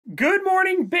Good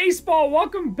morning, baseball.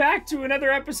 Welcome back to another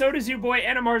episode. It's your boy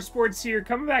NMR Sports here,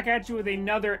 coming back at you with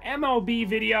another MLB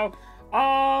video.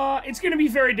 It's going to be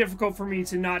very difficult for me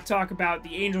to not talk about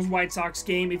the Angels-White Sox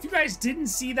game. If you guys didn't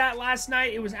see that last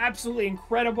night, it was absolutely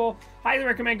incredible. Highly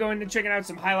recommend going and checking out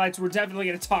some highlights. We're definitely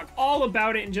going to talk all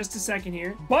about it in just a second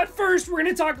here. But first, we're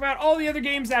going to talk about all the other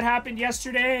games that happened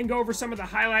yesterday and go over some of the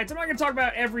highlights. I'm not going to talk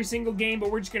about every single game,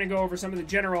 but we're just going to go over some of the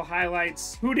general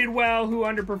highlights. Who did well, who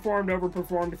underperformed,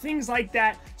 overperformed, things like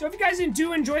that. So if you guys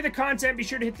do enjoy the content, be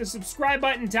sure to hit the subscribe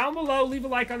button down below, leave a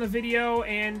like on the video,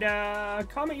 and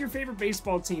comment your favorite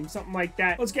baseball team, something like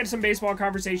that. Let's get some baseball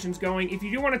conversations going. If you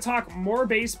do want to talk more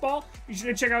baseball, be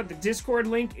sure to check out the Discord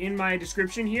link in my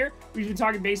description here. We've been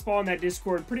talking baseball in that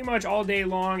Discord pretty much all day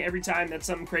long, every time that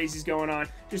something crazy is going on.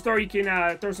 Just you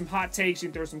can throw some hot takes, you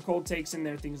can throw some cold takes in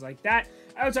there, things like that.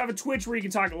 I also have a Twitch where you can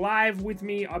talk live with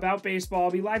me about baseball.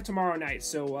 I'll be live tomorrow night,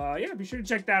 so yeah, be sure to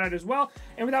check that out as well.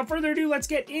 And without further ado, let's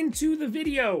get into the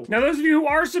video. Now, those of you who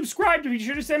are subscribed, be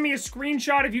sure to send me a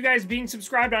screenshot of you guys being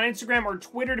subscribed on Instagram or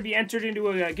Twitter to be entered into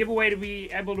a giveaway to be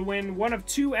able to win one of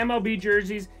 2 MLB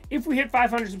jerseys. If we hit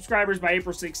 500 subscribers by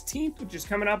April 16th, which is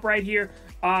coming up right here,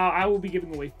 I will be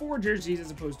giving away 4 jerseys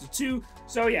as opposed to 2.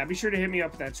 So yeah, be sure to hit me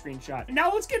up with that screenshot.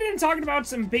 Now let's get into talking about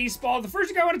some baseball. The first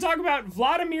thing I want to talk about,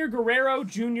 Vladimir Guerrero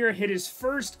Jr. hit his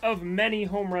first of many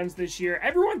home runs this year.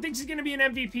 Everyone thinks he's going to be an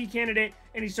MVP candidate,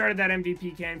 and he started that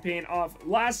MVP campaign off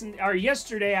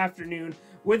yesterday afternoon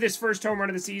with his first home run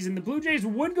of the season. The Blue Jays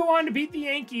would go on to beat the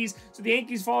Yankees, so the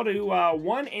Yankees fall to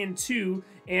 1-2,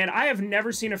 and I have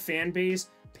never seen a fan base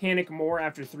panic more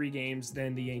after 3 games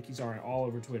than the Yankees are all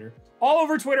over Twitter. All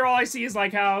over Twitter, all I see is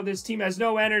like how this team has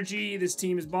no energy, this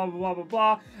team is blah, blah, blah, blah,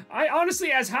 blah. I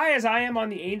honestly, as high as I am on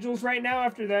the Angels right now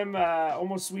after them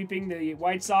almost sweeping the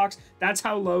White Sox, that's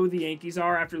how low the Yankees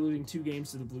are after losing 2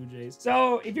 games to the Blue Jays.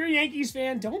 So if you're a Yankees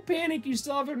fan, don't panic. You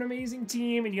still have an amazing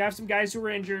team, and you have some guys who are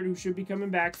injured who should be coming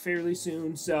back fairly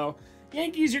soon. So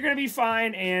Yankees, you're going to be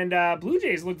fine, and Blue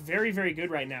Jays look very, very good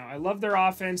right now. I love their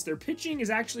offense. Their pitching is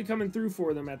actually coming through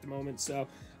for them at the moment, so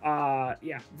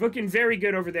yeah, looking very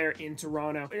good over there in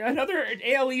Toronto. Another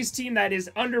AL East team that is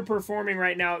underperforming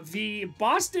right now, the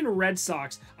Boston Red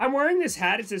Sox. I'm wearing this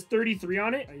hat. It says 33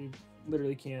 on it. I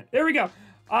literally can't. There we go.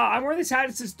 I'm wearing this hat.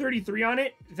 It says 33 on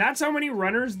it. That's how many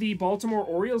runners the Baltimore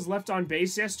Orioles left on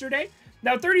base yesterday.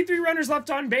 Now, 33 runners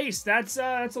left on base. That's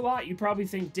a lot. You probably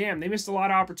think, damn, they missed a lot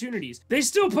of opportunities. They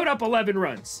still put up 11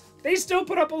 runs. They still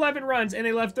put up 11 runs, and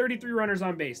they left 33 runners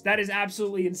on base. That is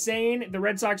absolutely insane. The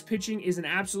Red Sox pitching is an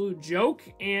absolute joke,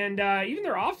 and even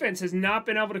their offense has not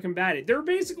been able to combat it. They're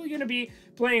basically going to be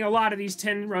playing a lot of these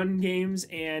 10-run games,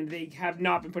 and they have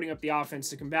not been putting up the offense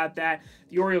to combat that.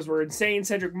 The Orioles were insane.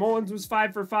 Cedric Mullins was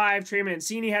 5 for 5. Trey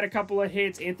Mancini had a couple of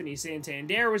hits. Anthony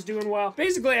Santander was doing well.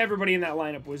 Basically, everybody in that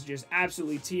lineup was just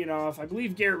absolutely teeing off. I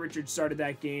believe Garrett Richards started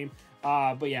that game.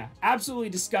 But yeah, absolutely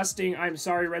disgusting. I'm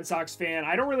sorry, Red Sox fan.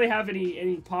 I don't really have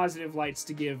any positive lights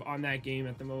to give on that game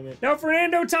at the moment. Now,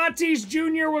 Fernando Tatis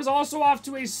Jr. was also off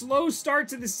to a slow start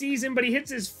to the season, but he hits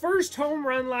his first home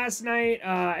run last night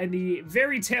at the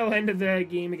very tail end of the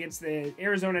game against the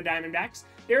Arizona Diamondbacks.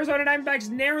 The Arizona Diamondbacks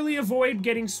narrowly avoid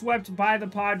getting swept by the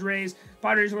Padres.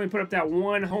 Padres only put up that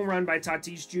 1 home run by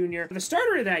Tatis Jr. The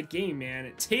starter of that game,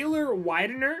 man, Taylor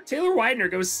Widener. Taylor Widener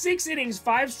goes 6 innings,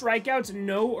 5 strikeouts,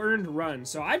 no earned runs.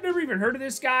 So I've never even heard of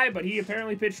this guy, but he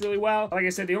apparently pitched really well. Like I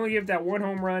said, they only gave that 1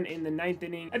 home run in the 9th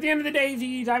inning. At the end of the day,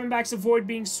 the Diamondbacks avoid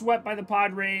being swept by the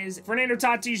Padres. Fernando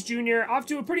Tatis Jr. off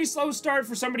to a pretty slow start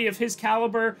for somebody of his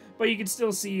caliber, but you can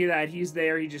still see that he's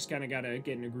there. He just kind of got to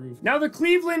get in a groove. Now, the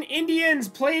Cleveland Indians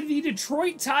played the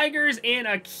Detroit Tigers, and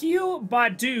Akil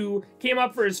Baddoo came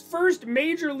up for his first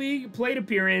major league plate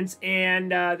appearance,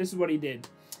 and this is what he did.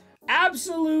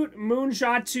 Absolute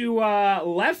moonshot to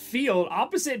left field,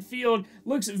 opposite field.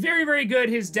 Looks very, very good.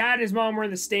 His dad and his mom were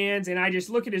in the stands, and I just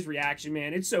look at his reaction,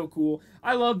 man. It's so cool.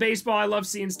 I love baseball. I love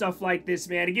seeing stuff like this,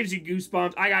 man. It gives you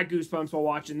goosebumps. I got goosebumps while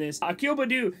watching this. Akil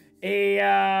Baddoo,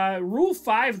 a Rule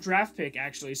 5 draft pick,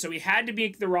 actually. So he had to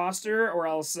make the roster, or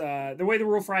else the way the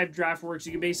Rule 5 draft works,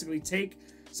 you can basically take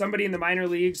somebody in the minor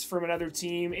leagues from another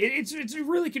team. It's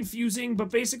really confusing, but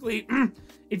basically,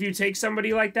 if you take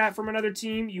somebody like that from another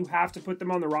team, you have to put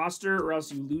them on the roster or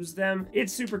else you lose them.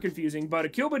 It's super confusing, but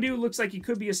Akil Baddoo looks like he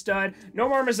could be a stud.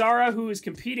 Nomar Mazara, who is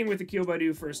competing with Akil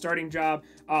Baddoo for a starting job,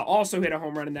 also hit a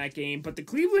home run in that game, but the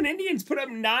Cleveland Indians put up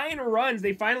 9 runs.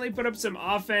 They finally put up some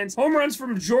offense. Home runs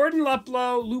from Jordan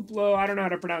Luplow, I don't know how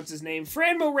to pronounce his name,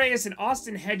 Franmil Reyes, and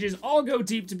Austin Hedges all go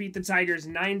deep to beat the Tigers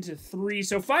 9-3.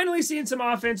 So finally seeing some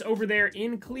offense over there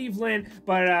in Cleveland,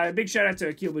 but big shout out to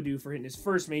Akil Baddoo for hitting his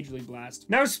first major league blast.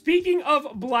 Now, Now, speaking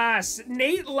of blasts,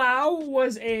 Nate Lau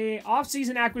was a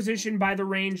offseason acquisition by the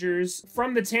Rangers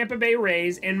from the Tampa Bay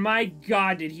Rays, and my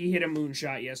God, did he hit a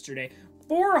moonshot yesterday.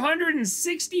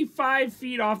 465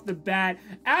 feet off the bat,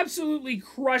 absolutely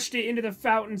crushed it into the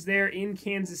fountains there in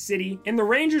Kansas City. And the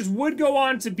Rangers would go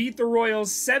on to beat the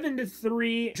Royals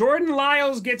 7-3. Jordan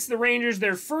Lyles gets the Rangers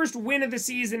their first win of the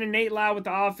season, and Nate Lau with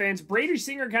the offense. Brady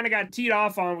Singer kind of got teed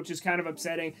off on, which is kind of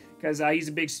upsetting because he's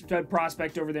a big stud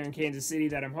prospect over there in Kansas City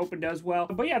that I'm hoping does well.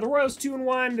 But yeah, the Royals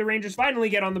 2-1. The Rangers finally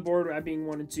get on the board by being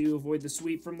 1-2, avoid the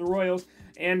sweep from the Royals.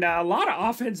 And a lot of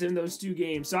offense in those two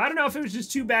games. So I don't know if it was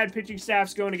just two bad pitching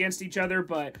staffs going against each other,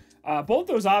 but both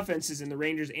those offenses in the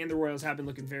Rangers and the Royals have been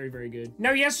looking very, very good.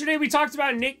 Now, yesterday we talked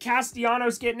about Nick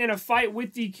Castellanos getting in a fight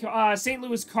with the St.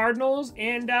 Louis Cardinals,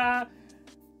 and I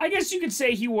guess you could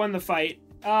say he won the fight.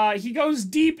 He goes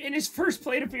deep in his first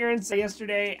plate appearance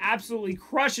yesterday, absolutely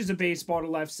crushes a baseball to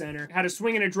left center, had a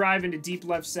swing and a drive into deep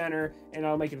left center, and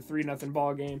I'll make it a 3-0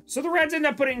 ball game. So the Reds end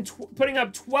up putting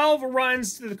up 12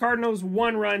 runs to the Cardinals,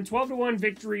 1 run, 12-1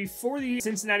 victory for the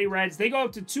Cincinnati Reds. They go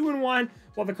up to 2-1,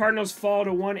 while the Cardinals fall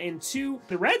to 1-2.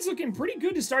 The Reds looking pretty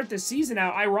good to start this season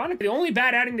out. Ironically, the only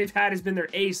bad outing they've had has been their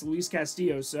ace, Luis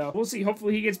Castillo, so we'll see.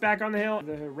 Hopefully he gets back on the hill.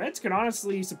 The Reds could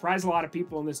honestly surprise a lot of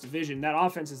people in this division. That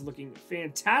offense is looking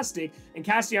fantastic, and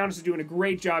Castellanos is doing a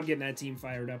great job getting that team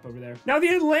fired up over there. Now, the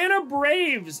Atlanta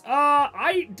Braves,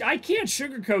 I can't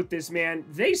sugarcoat this, man.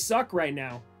 They suck right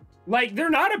now. Like, they're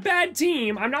not a bad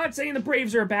team. I'm not saying the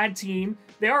Braves are a bad team.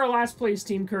 They are a last place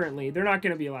team currently. They're not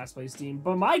going to be a last place team.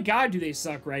 But my God, do they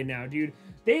suck right now, dude.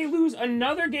 They lose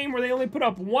another game where they only put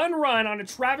up 1 run on a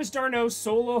Travis d'Arnaud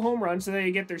solo home run, so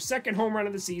they get their second home run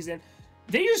of the season.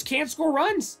 They just can't score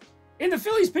runs. And the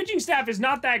Phillies pitching staff is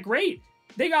not that great.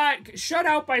 They got shut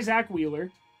out by Zach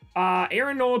Wheeler.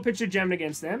 Aaron Nola pitched a gem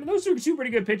against them. And those are two pretty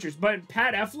good pitchers. But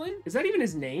Pat Eflin? Is that even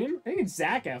his name? I think it's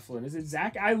Zach Eflin. Is it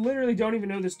Zach? I literally don't even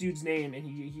know this dude's name, and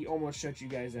he almost shut you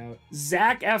guys out.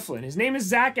 Zach Eflin. His name is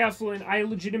Zach Eflin. I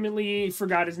legitimately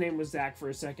forgot his name was Zach for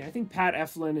a second. I think Pat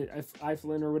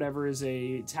Eflin or whatever is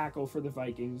a tackle for the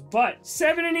Vikings. But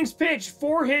 7 innings pitched,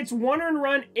 4 hits, 1 earned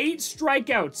run, 8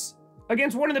 strikeouts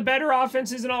against one of the better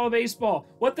offenses in all of baseball.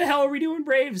 What the hell are we doing,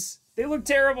 Braves? They look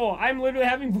terrible. I'm literally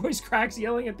having voice cracks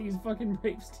yelling at these fucking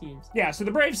Braves teams. Yeah, so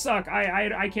the Braves suck.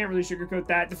 I can't really sugarcoat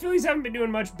that. The Phillies haven't been doing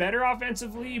much better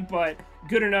offensively, but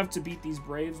good enough to beat these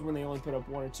Braves when they only put up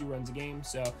 1 or 2 runs a game.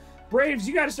 So, Braves,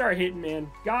 you got to start hitting,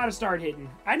 man. Got to start hitting.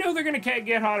 I know they're going to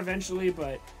get hot eventually,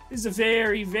 but this is a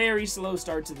very, very slow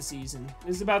start to the season.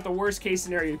 This is about the worst case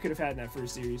scenario you could have had in that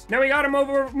first series. Now we got to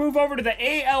move over to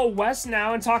the AL West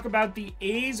now and talk about the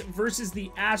A's versus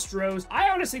the Astros. I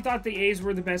honestly thought the A's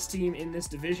were the best team in this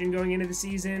division going into the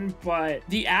season, but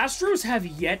the Astros have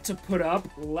yet to put up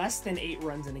less than 8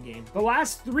 runs in a game. The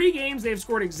last 3 games, they've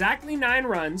scored exactly 9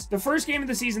 runs. The first game of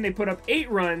the season, they put up 8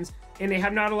 runs, and they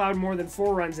have not allowed more than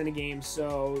 4 runs in a game.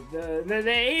 So the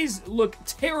A's look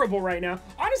terrible right now.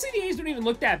 Honestly, the A's don't even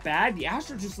look that bad. The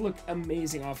Astros just look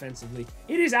amazing offensively.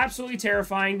 It is absolutely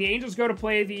terrifying. The Angels go to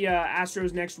play the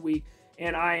Astros next week,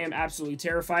 and I am absolutely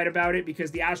terrified about it because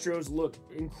the Astros look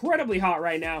incredibly hot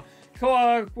right now.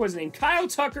 What's his name? Kyle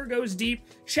Tucker goes deep.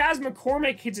 Chas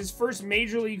McCormick hits his first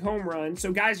major league home run.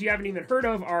 So guys you haven't even heard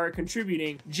of are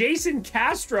contributing. Jason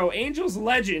Castro, Angels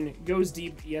legend, goes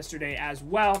deep yesterday as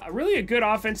well. Really a good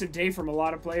offensive day from a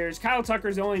lot of players. Kyle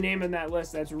Tucker's the only name on that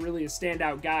list that's really a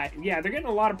standout guy. Yeah, they're getting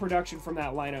a lot of production from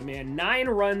that lineup, man. 9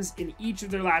 runs in each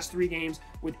of their last 3 games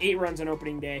with 8 runs on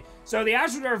opening day. So the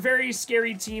Astros are a very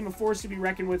scary team, a force to be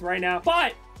reckoned with right now.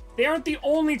 But they aren't the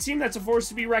only team that's a force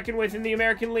to be reckoned with in the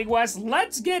American League West.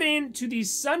 Let's get into the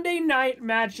Sunday night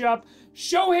matchup.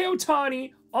 Shohei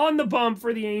Ohtani on the bump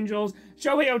for the Angels.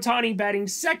 Shohei Ohtani batting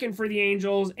second for the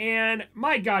Angels. And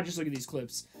my God, just look at these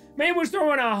clips. Man was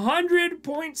throwing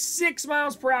 100.6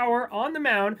 miles per hour on the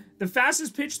mound. The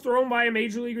fastest pitch thrown by a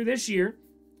major leaguer this year.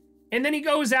 And then he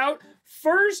goes out,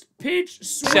 first pitch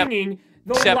swinging.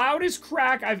 The loudest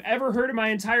crack I've ever heard in my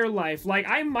entire life. Like,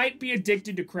 I might be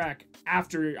addicted to crack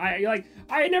after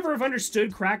I never have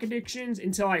understood crack addictions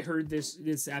until I heard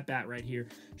this at bat right here.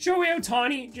 Shohei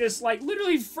Ohtani just like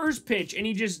literally first pitch and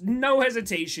he just no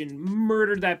hesitation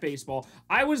murdered that baseball.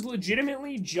 I was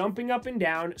legitimately jumping up and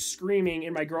down, screaming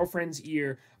in my girlfriend's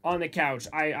ear on the couch.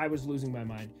 I was losing my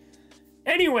mind.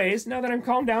 Anyways, now that I'm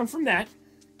calmed down from that,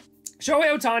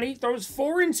 Shohei Ohtani throws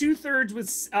 4 2/3 with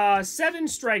 7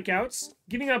 strikeouts,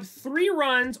 giving up 3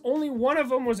 runs. Only 1 of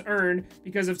them was earned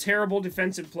because of terrible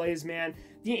defensive plays, man.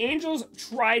 The Angels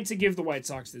tried to give the White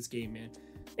Sox this game, man.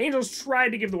 Angels tried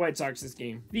to give the White Sox this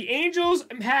game. The Angels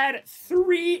had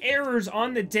 3 errors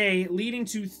on the day, leading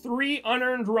to 3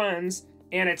 unearned runs.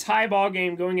 and a tie ball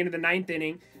game going into the 9th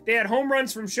inning. They had home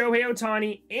runs from Shohei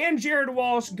Ohtani and Jared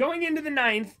Walsh going into the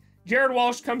 9th. Jared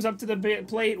Walsh comes up to the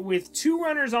plate with 2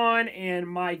 runners on, and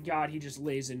my God, he just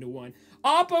lays into one.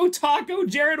 Oppo Taco,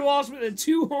 Jared Walsh with a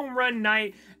 2-home run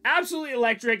night. Absolutely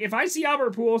electric. If I see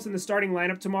Albert Pujols in the starting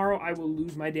lineup tomorrow, I will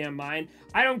lose my damn mind.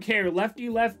 I don't care. Lefty,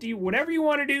 lefty, whatever you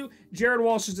want to do. Jared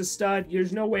Walsh is a stud.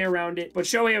 There's no way around it. But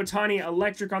Shohei Ohtani,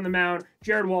 electric on the mound.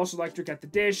 Jared Walsh, electric at the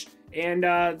dish. And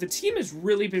the team has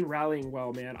really been rallying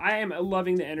well, man. I am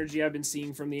loving the energy I've been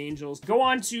seeing from the Angels. Go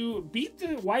on to beat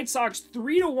the White Sox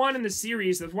 3-1 in the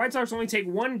series. The White Sox only take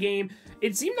 1 game.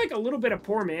 It seemed like a little bit of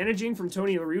poor managing from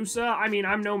Tony La Russa. I mean,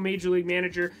 I'm no major league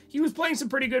manager. He was playing some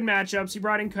pretty good matchups. He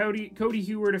brought in Cody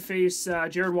Heuer to face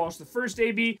Jared Walsh the first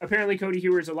AB. Apparently, Cody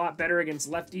Heuer is a lot better against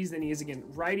lefties than he is against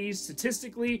righties.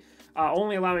 Statistically,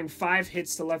 only allowing 5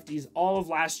 hits to lefties all of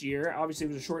last year. Obviously, it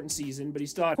was a shortened season, but he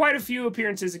still had quite a few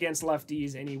appearances against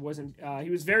lefties, and he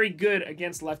was very good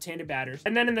against left-handed batters.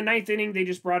 And then in the 9th inning, they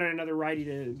just brought in another righty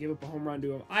to give up a home run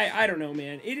to him. I don't know,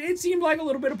 man. It seemed like a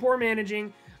little bit of poor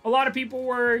managing. A lot of people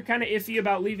were kind of iffy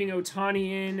about leaving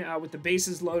Ohtani in with the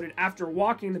bases loaded after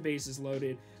walking the bases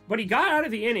loaded. But he got out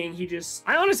of the inning.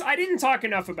 I didn't talk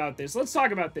enough about this. Let's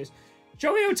talk about this.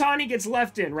 Shohei Ohtani gets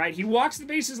left in, right? He walks the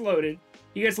bases loaded.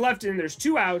 He gets left in. There's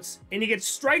 2 outs. And he gets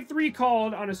strike 3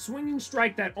 called on a swinging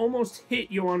strike that almost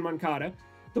hit Yoan Moncada.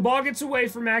 The ball gets away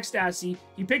from Max Stassi.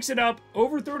 He picks it up,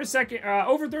 overthrow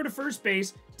to first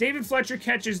base. David Fletcher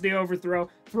catches the overthrow,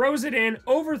 throws it in,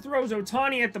 overthrows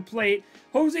Ohtani at the plate.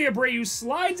 Jose Abreu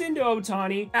slides into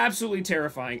Ohtani. Absolutely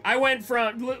terrifying. I went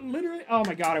from literally, oh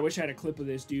my God, I wish I had a clip of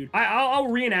this, dude. I'll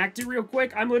reenact it real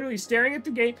quick. I'm literally staring at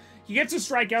the gate. He gets a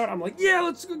strikeout. I'm like, yeah,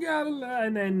 let's go.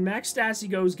 And then Max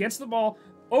Stassi gets the ball,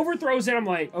 overthrows it. I'm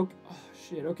like, okay. Oh,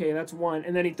 shit, okay, that's 1.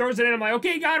 And then he throws it in. I'm like,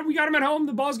 okay, we got him at home.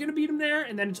 The ball's gonna beat him there.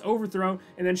 And then it's overthrown.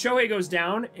 And then Shohei goes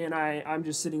down, and I'm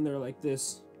just sitting there like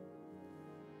this.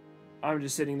 I'm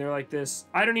just sitting there like this.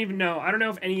 I don't even know. I don't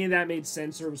know if any of that made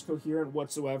sense or was coherent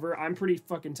whatsoever. I'm pretty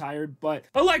fucking tired, but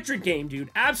electric game, dude.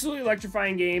 Absolutely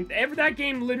electrifying game. That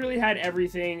game literally had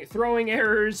everything. Throwing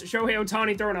errors. Shohei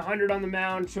Ohtani throwing 100 on the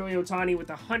mound. Shohei Ohtani with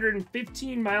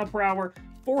 115 mile per hour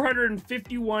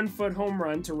 451-foot home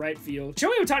run to right field.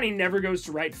 Shohei Ohtani never goes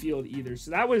to right field either, so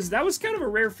that was kind of a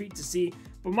rare feat to see.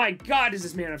 But my God, does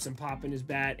this man have some pop in his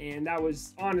bat, and that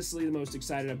was honestly the most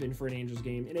excited I've been for an Angels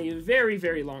game in a very,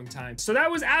 very long time. So that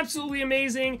was absolutely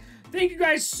amazing. Thank you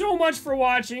guys so much for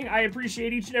watching. I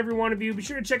appreciate each and every one of you. Be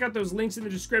sure to check out those links in the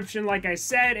description, like I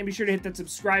said, and be sure to hit that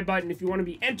subscribe button if you want to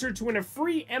be entered to win a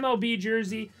free MLB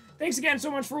jersey. Thanks again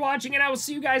so much for watching, and I will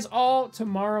see you guys all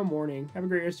tomorrow morning. Have a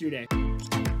great rest of your day.